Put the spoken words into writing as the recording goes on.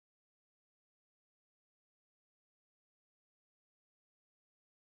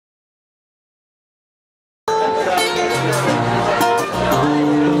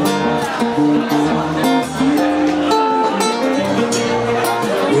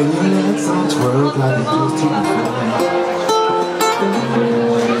don't work like it used to before.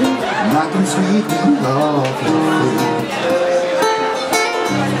 And I can sweep you off your feet.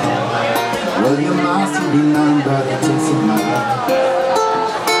 Well, you must have been known by the taste of my love.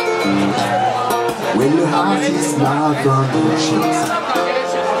 When your heart is smile from your cheeks.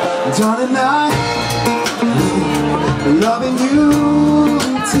 Darling, loving you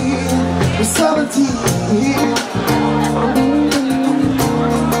till 17.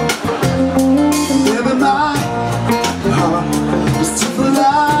 Never mind, it's too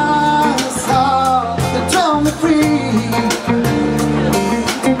fly, it's hard to drown me free.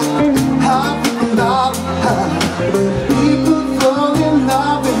 How people love, people fall in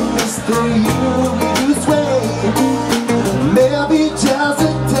love with mysterious way. Maybe just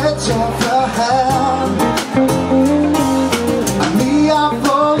a touch of your hand. And me, I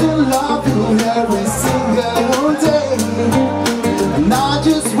fall in love with you every single day. And I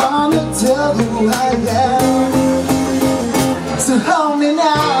just wanna tell you I am. So hold me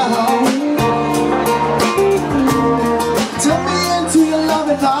now. Take me into your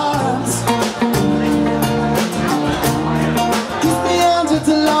loving arms. Kiss me under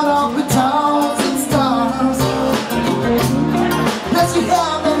the light of the thousand stars. Let you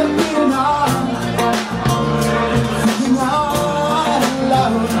have on the beating heart. Thinking out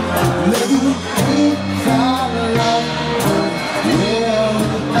loud. Maybe we found love.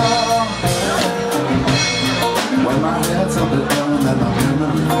 When my head's on the ground and my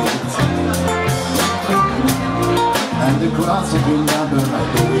memory fades, and the grass will remember my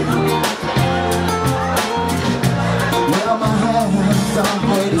day. Well, my hands don't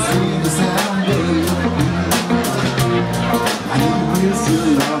wait to see the someday. I need you still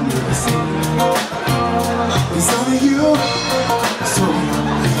love me the same. It's only you, so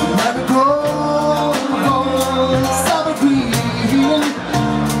never go, stop agreeing.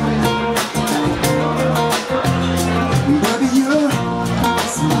 Baby, your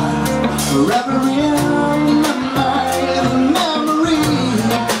smile forever in my memory.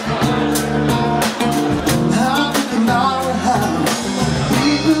 How can you know how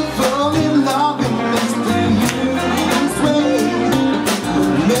people fall in love in mysterious way?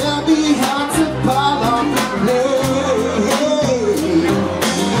 Maybe hard to follow the play.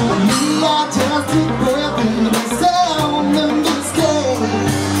 Me, I just keep breathing the sound of mistake.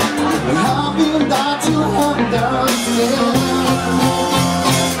 I've been there to understand.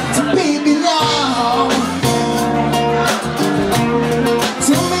 So baby now,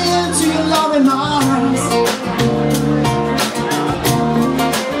 take me into your loving arms.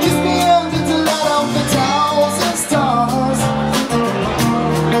 Kiss me under the light of the thousand stars.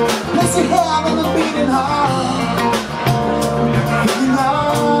 Place your hand on the beating heart. Thinking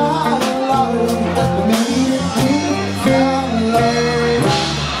out loud, maybe we found love.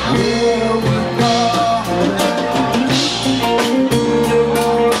 Where we go.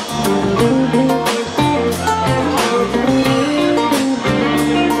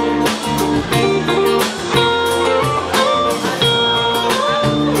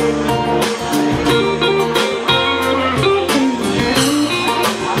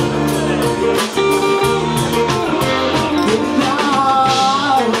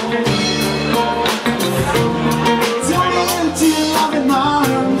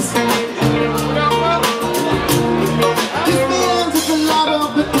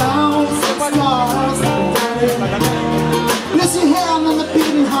 Place your hand on the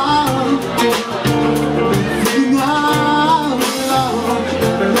beating heart. Thinking out loud.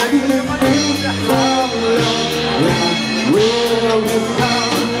 Maybe we found love. Where we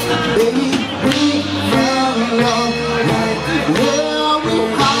found, baby, we found love. Right where we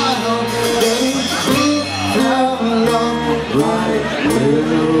found, baby, we found love. Right where we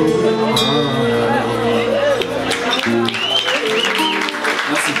found.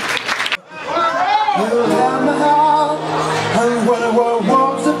 You have my heart, and when the world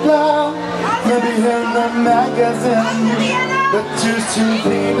wants to fly, maybe in the magazine, but choose to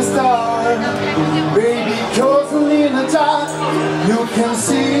be the star. Baby, constantly in the dark, you can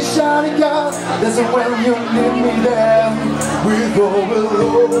see shining cars. That's when you need me there. We go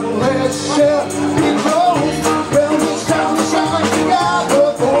below, let's share. It grows when we shine together.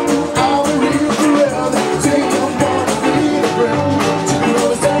 For you, I will live forever. Take your part of the ground. To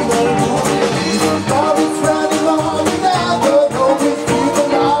know it's all gonna do. Always riding on together. Go with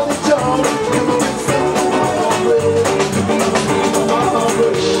people out the job. You can sing the heartbreak.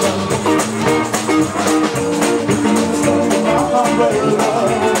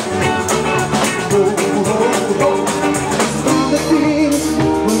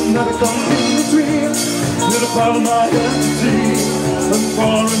 Part of my entity,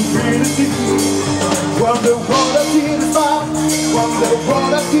 for infinity. Wonder what I did is found. Wonder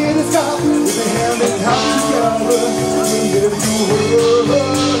what I did is found. If we hand it out together, if you were,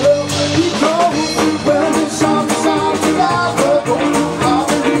 we go when the sun shines together. Go to our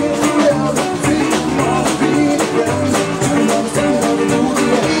forever. See, must be friends. You never see how to do the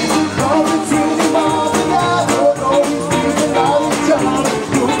end. Come between them all together. Always thinking about each other.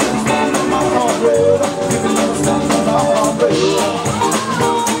 You can stand on my umbrella. You can never stand on my umbrella.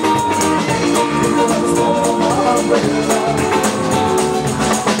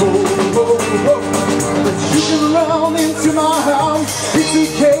 You can run into my house. It's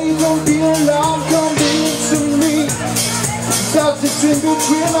okay, don't be alarmed. Come into me. That's the string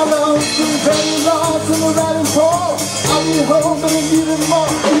between our loves. From very lost and the riding pole. I'll be home, but I need it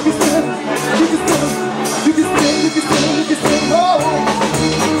more. You can spin, you can spin, you can spin, you can spin, you can spin. Oh,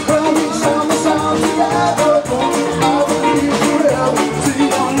 when we shine the sound together, I will be forever. See,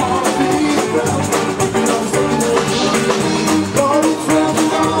 I'm gonna be around.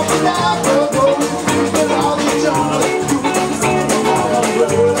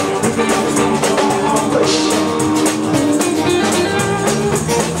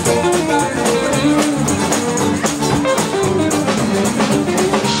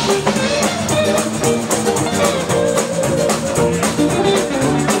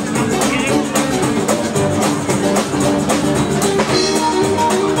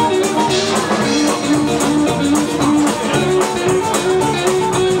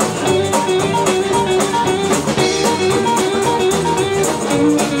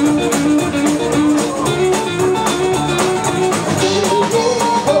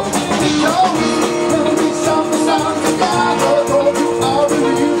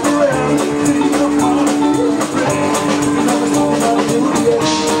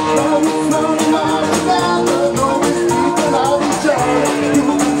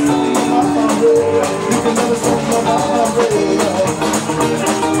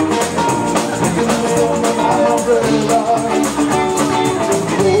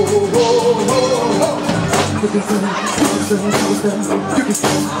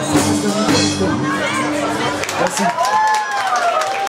 That's it.